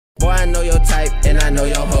Boy, I know your type, and I know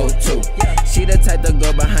your hoe too. She the type to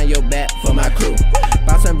go behind your back for my crew.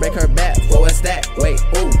 Bounce and break her back for a stack, wait,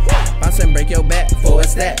 ooh. Bounce and break your back for a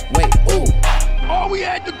stack, wait, ooh. All we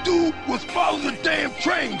had to do was follow the damn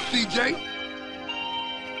train, CJ.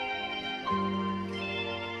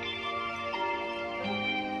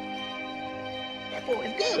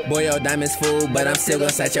 Boy, your diamonds full, but I'm still gon'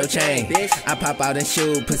 set your chain. I pop out and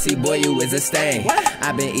shoot, pussy boy, you is a stain.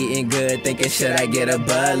 I been eating good, thinking should I get a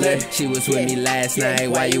butler? She was with me last night,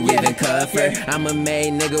 why you even cuff her? I'm a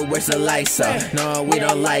maid nigga, where's the lights off? No, we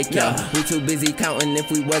don't like y'all. We too busy counting,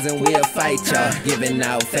 if we wasn't, we'll fight y'all. Giving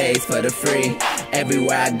out face for the free.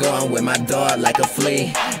 Everywhere I go, I'm with my dog like a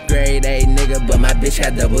flea. Grade A nigga, but my bitch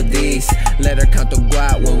got double D's. Let her count the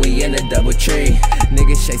guap when we in a double tree.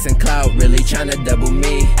 Niggas chasing clout, really tryna double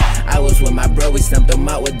me. I was with my bro, we stumped them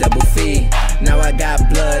out with double fee. Now I got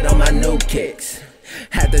blood on my new kicks.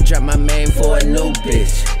 Had to drop my main for a new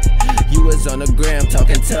bitch. You was on the gram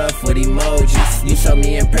talking tough with emojis. You saw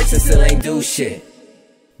me in person, still ain't do shit.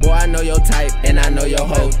 Boy, I know your type, and I know your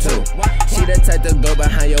hoe too. She the type to go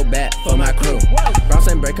behind your back for my crew. Bounce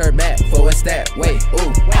and break her back for a stack, wait,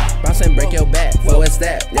 ooh. Bounce and break your back for a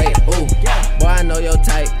stack, wait, ooh. Boy, I know your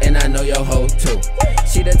type, and I know your hoe too.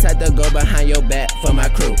 She the type to go behind your back for my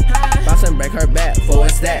crew. Bounce and break her back for a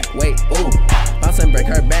stack, wait, ooh. Bounce and break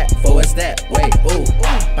her back for a stack, wait, ooh.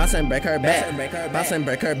 Bounce and break her back, bounce and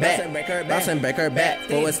break her back, bounce and break her back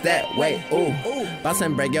for a stack, wait, ooh. Bounce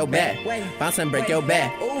and break your back, bounce and break your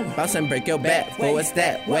back. Bounce and break your back for a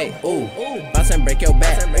stack, wait, ooh. Bounce and break your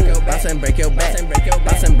back, bounce and break your back,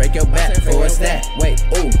 bounce and break your back for a stack, wait,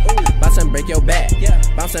 ooh. Bounce and break your back,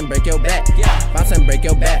 bounce and break your back, bounce and break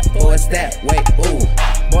your back for a stack, wait, ooh.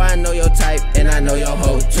 Boy, I know your type, and I know your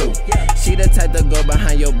hoe too. She the type to go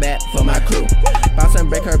behind your back for my crew. Bounce and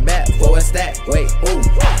break her back for a stack, wait, ooh.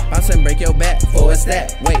 Bounce and break your back for a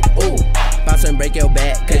stack, wait, ooh. Bounce and break your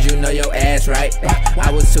back, cause you know your ass right.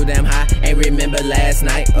 I was too damn high, ain't remember last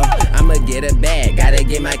night. I'ma get a bag, gotta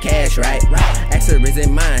get my cash right. Asked her, is it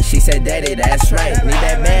mine? She said, daddy, that's right. Need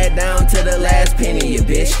that bag down to the last penny, you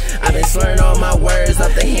bitch. I been slurring all my words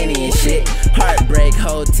off the Henny and shit. Heartbreak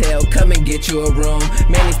hotel, come and get you a room.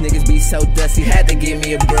 Man, these niggas be so dusty, had to give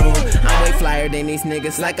me a broom. I'm way flyer than these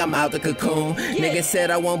niggas, like I'm out the cocoon. Niggas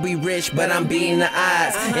said I won't be rich, but I'm beating the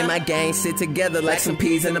odds. And my gang sit together like some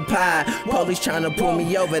peas in a pie. Police tryna pull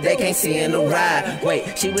me over, they can't see in the ride.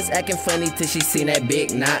 Wait, she was acting funny till she seen that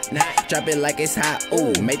big knot. Drop it like it's hot,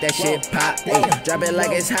 ooh, make that shit pop. Ay, drop it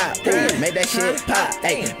like it's hot, ooh, make that shit pop.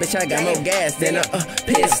 Ay, bitch, I got more gas than a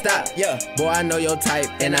pit stop. Yeah, boy, I know your type,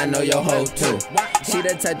 and I know your hoe too. She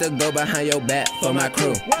the type to go behind your back for my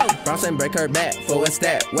crew. Bounce and break her back for a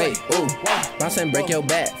stack, wait, ooh. Bounce and break your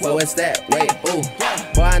back for a stack, wait, ooh.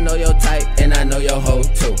 Boy, I know your type, and I know your hoe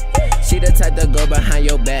too. She the type to go behind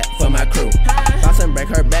your back for my crew. Bounce and break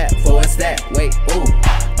her back for a stack, wait, ooh.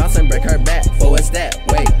 Bounce and break her back for a stack,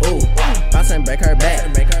 wait, ooh. Bounce and break her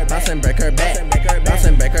back, bounce and break her back, bounce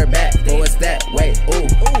and break her back for a stack, wait, ooh.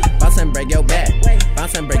 Bounce and break your back,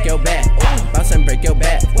 bounce and break your back, bounce and break your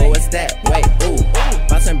back for a stack, wait, ooh.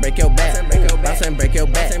 Bounce and break your back, bounce and break your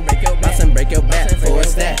back, bounce and break your back for a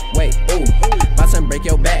stack, wait, ooh. Bounce and break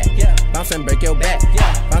your back, bounce and break your back,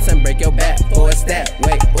 bounce and break your back for a stack,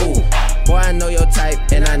 wait, ooh. Boy, I know your type,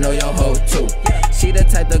 and I know your hoe too. She the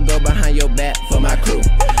type to go behind your back for my crew.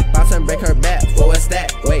 Bounce and break her back for a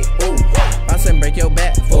stack, wait, ooh. Bounce and break your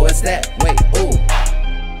back for a stack, wait,